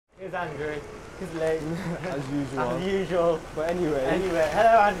is Andrew. He's late. As usual. As usual. But anyway.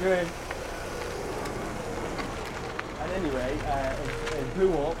 Hello Andrew. And anyway, it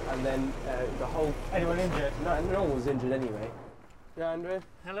blew up, and then the whole. Anyone injured? No one was injured anyway. Yeah, Andrew.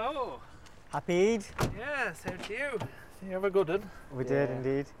 Hello. Happy Eid? Yeah, same to you. You have a good one? We did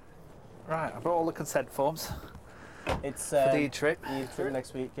indeed. Right, I've got all the consent forms. It's for the Eid trip. Eid trip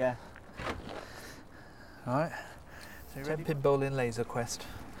next week, yeah. Alright. So 10 pin bowling laser quest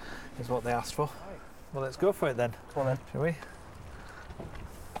is what they asked for. Well, let's go for it then. Come on then. Shall we?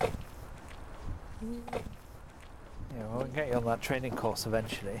 Yeah, well, we can get you on that training course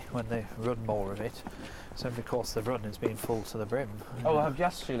eventually when they run more of it. So every course they've run has been full to the brim. Oh, have you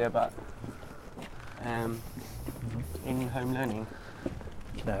asked Julia about in-home learning?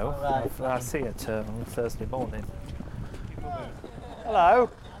 No, I see it on Thursday morning. Hello.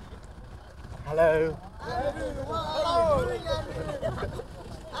 Hello.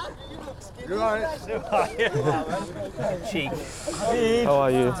 You're right. Cheek. How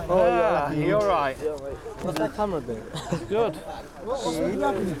are you? You're right. What's that camera doing? Good.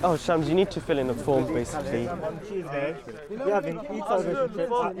 Oh, Shams, you need to fill in a form basically. On Tuesday, we're having Eid celebration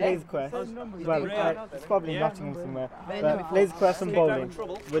trip at Laser Quest. Well, it's probably Nottingham somewhere. But Laser Quest and bowling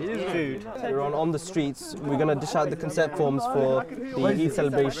with food. We're on the streets. We're going to dish out the consent forms for the Eid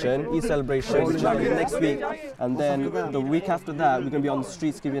celebration, which will be next week. And then the week after that, we're going to be on the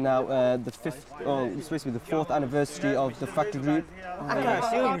streets giving out the it's supposed to be the 4th anniversary of the factory group. And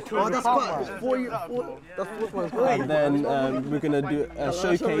then we're going to do a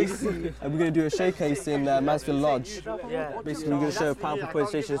showcase. We're going to do a showcase in Mansfield Lodge. Basically, we're going to show PowerPoint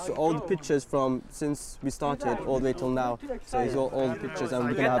presentations, so all the pictures from since we started all the way till now. So it's all the pictures, and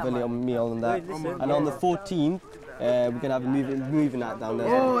we're going to have a little meal and that. And on the 14th, we're going to have a movie night down there.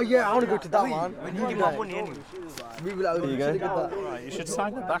 Oh yeah, I want to go to that one. You give my money anyway. There you go. Right, you should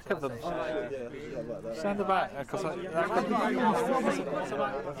sign the back of them. Sign the back, because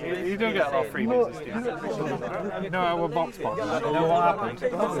you don't get a lot of freebies, do you? You know our box box. You know what happened?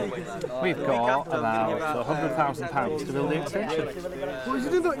 We've got about £100,000 to build the extension. What did you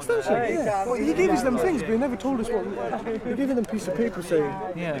do the extension? Well, he gave us them things, but he never told us what. He gave them a piece of paper saying.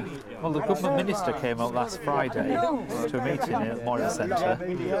 Yeah. Well, the government minister came out last Friday to a meeting at Moyle Centre,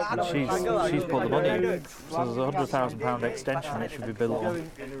 and she's put the money in. So there's a £100,000 extension that should be built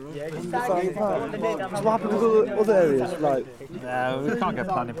on. So what happened with other areas? Like, No, we can't get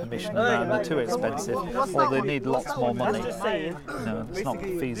planning permission and they're too expensive, or they need lots more money. No, it's not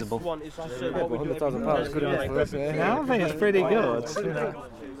feasible. £100,000 is good enough for us. Yeah, I think it's pretty good.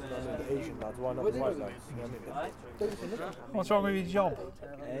 What's wrong with your job?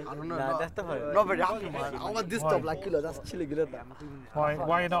 I don't know. Not very happy, man. I want this job like killer. That's chilling good. Why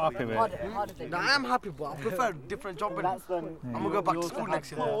are you not happy with it? No, I am happy, but I prefer a different job. I'm gonna go back to school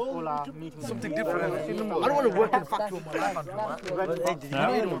next year. Something different. I don't want to work in a factory all my life.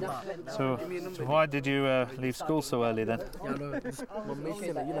 No? So why did you leave school so early then?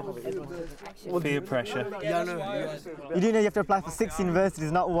 Peer pressure. Yeah, I know. You do know you have to apply for 6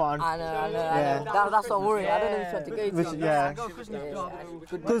 universities, not one. I know. That's what worrying. I don't know which one to go to. Yeah.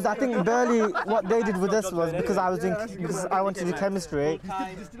 Because I think Burley, what they did with us was because I wanted to do chemistry,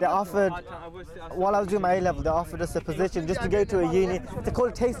 they offered, while I was doing my A-level, they offered us a position just to go to a uni. They call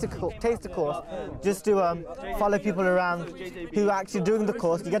it taster course, just to follow people around who are actually doing the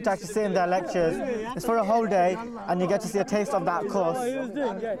course. You get to actually sit in their lectures. It's for a whole day, and you get to see a taste of that course.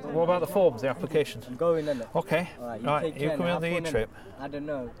 What about the forms, the application? Go in there. Okay. Right, you coming on the E-trip? I don't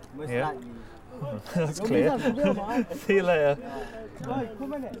know. Most Yeah. likely. That's clear. See you later.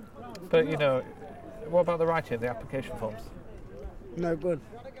 But you know, what about the writing of the application forms? No good.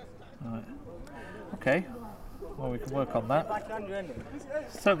 Right. Okay. Well, we can work on that.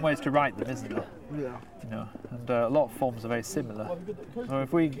 Certain ways to write them, isn't there? Yeah. You know, and a lot of forms are very similar. So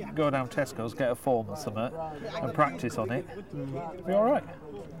if we go down Tesco's, get a form or something, and practice on it, it'll be all right.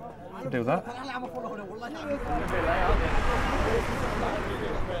 We'll do that.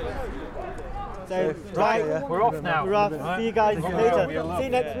 So, right, We're off now. we're off. Right? See you guys later. See you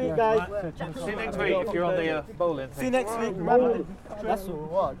next week, guys. See you next week if you're on the bowling See you thing. next week. That's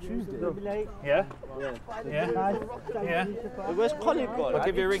what, Tuesday? You'll be late. Yeah? Yeah? Yeah? Where's Colin gone? I'll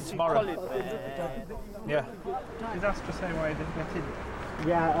give you a ring tomorrow. Yeah. He's asked to say why he didn't get in.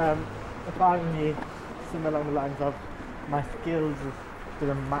 Yeah, apparently something along the lines of my skills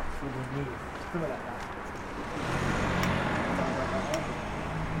didn't match with his needs. Something like that.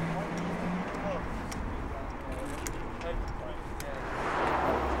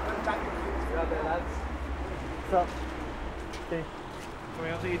 What's up? Hey. Can we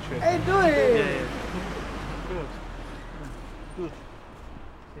on the E-trip? Hey, do it! Yeah. Good.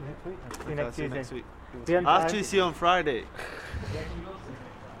 See you next Tuesday. next week. See you on I'll time. actually see you on Friday.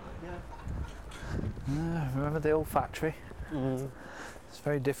 Remember the old factory? It's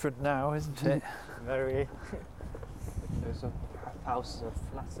very different now, isn't it? Very. There's a house of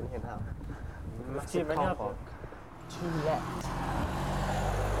flats in here now. Too Massive many car of them. park. 2 let.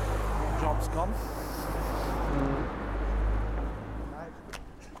 Job's gone.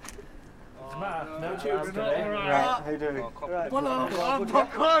 No tubes today. Right, how you doing?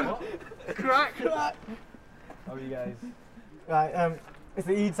 Crack. How are you guys? Right, it's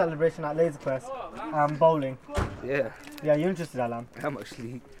the Eid celebration at Laser Quest. Bowling. Yeah, Yeah, you're interested, Alam? I'm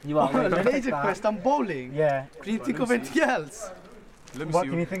actually. You are. Oh, Don't Laser take that. Quest, I'm bowling. Yeah. Can you think of anything else? What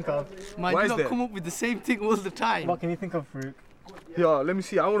can you think of? Man, you don't come up with the same thing all the time. What can you think of, Farouk? Yeah, let me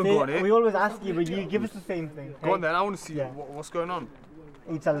see. I want to go on it. We always ask you, but you give us the same thing. Go on then. I want to see Yeah. what's going on.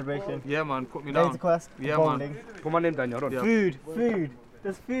 Eid celebration. Yeah, man. Put me Laser down. Quest. Yeah, bowling. man. Put my name down, you're on. Yeah. Food.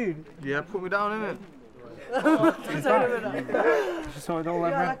 There's food. Yeah, put me down, innit? Just sorted all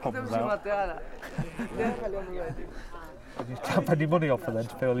them rent problems out. Did you tap any money off for them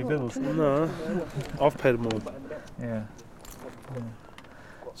to pay all your bills? No, I've paid them all. Yeah.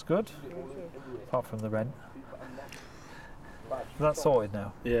 It's good. Apart from the rent. That's sorted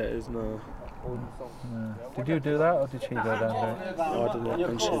now. Yeah, it is no. Yeah. Did you do that or did she go down there? I didn't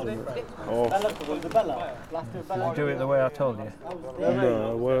and she didn't. Oh, Did you do it the way I told you?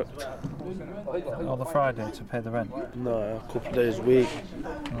 no, I worked. On the Friday to pay the rent? No, a couple of days a week.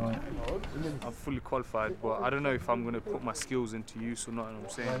 Right. I'm fully qualified, but I don't know if I'm going to put my skills into use or not, you know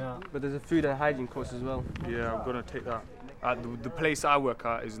what I'm saying? But there's a food and hygiene course as well. Yeah, I'm going to take that. At the place I work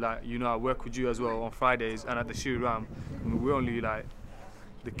at is like, you know, I work with you as well on Fridays, and at the Shiri Ram, we're only like,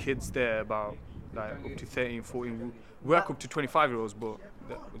 the kids there about like up to 13, 14, we work up to 25-year-olds, but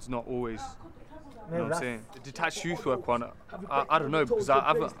it's not always, you know what I'm saying? The detached youth work one, I don't know, because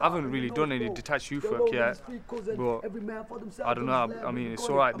I haven't really done any detached youth work yet, but I don't know, I mean, it's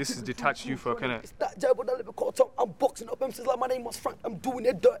alright, this is detached youth work, innit? It's that jab with that little caught up. I'm boxing up MCs like my name was Frank. I'm doing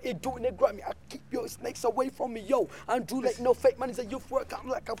it dirty, doing it grimy. I keep your snakes away from me, yo. Andrew like no fake man, he's a youth work. I'm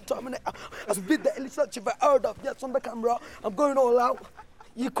like I'm Terminator. I spit the illest that you've ever heard of. Yes, on the camera. I'm going all out.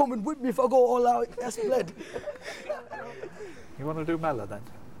 You coming with me if I go all out? That's bled. You want to do Mela then?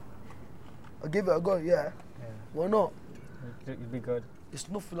 I'll give it a go, yeah. Why not? It'd be good. It's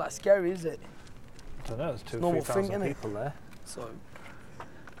nothing like scary, is it? I don't know, there's 2,000 normal or 3,000 thing, innit? people there. So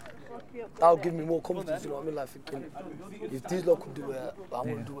that'll give me more confidence, you know what I mean? Like thinking, if these lot could do it, I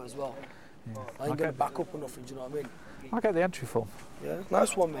want to do it as well. I ain't gonna back up or nothing, do you know what I mean? I'll get the entry form. Yeah,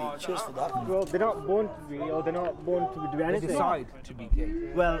 nice one, mate. Cheers for that. Well, they're not born to be, or they're not born to do anything. To be gay.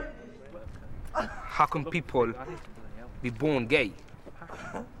 Well, How can people be born gay?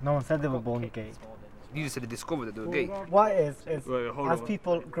 no one said they were born gay. You just said they discovered that they were gay. What it is Wait, hold as on.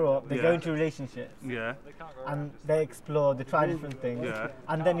 people grow up, they go Yeah. into relationships Yeah, and they explore, they try different things, Yeah.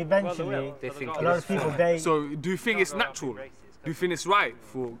 and then eventually, They think a lot of people, they so do you think it's natural? Do you think it's right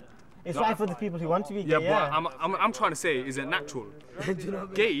for... it's right for the people who want to be gay. Yeah, but I'm trying to say, is it natural?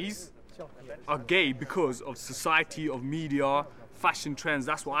 Gays are gay because of society, of media, fashion trends.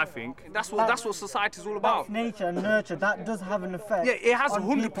 That's what I think. That's what society's all about. That's nature and nurture. That does have an effect. Yeah, it has on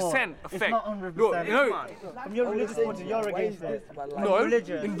 100% people. effect. It's not 100%. Look, you know, From your religious point of view, you're against it. no,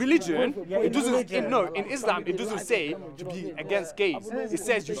 religion. in religion, Yeah, it in doesn't. religion. No, in Islam, it doesn't say to be against gays. It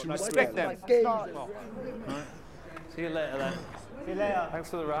says you should respect them. See you later then. See you later. Thanks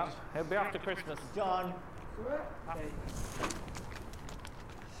for the wrap. It'll be after Christmas. John.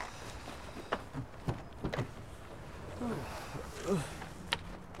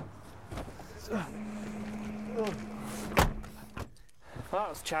 Well, that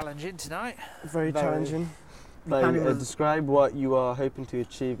was challenging tonight. Very challenging. Planning Like, was- describe what you are hoping to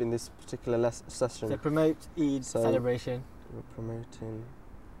achieve in this particular session. To promote Eid So- celebration. We're promoting.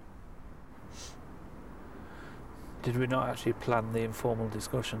 Did we not actually plan the informal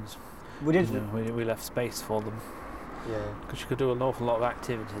discussions? We did. You know, we left space for them Yeah. because you could do an awful lot of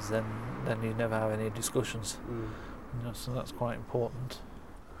activities, then you'd never have any discussions. Mm. You know, so that's quite important.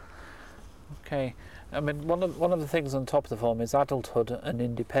 Okay, I mean one of the things on top of the form is adulthood and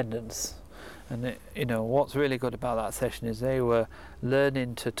independence, and you know what's really good about that session is they were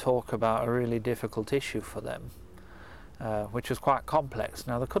learning to talk about a really difficult issue for them, which was quite complex.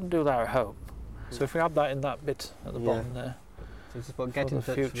 Now they couldn't do that at home, so if we add that in that bit at the Yeah. bottom there, So it's about for getting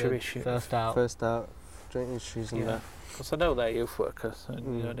the future issue. First out. first out, joint issues and Yeah, that. because I know they're youth workers, and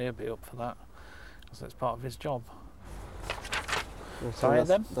you know Mm. they'll be up for that, because it's part of his job. Yeah, Sign it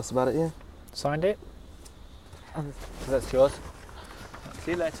then? That's about it, yeah. Signed it. That's yours.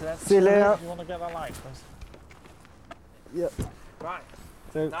 See you later then. See you later. You want to get that light, please? Yep. Right.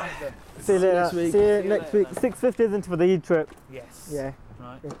 So, see you later. See you next week. 6:50 isn't for the Eid trip. Yes. Yeah.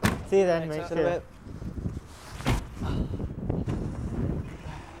 Right. See you then, mate. See you in a bit.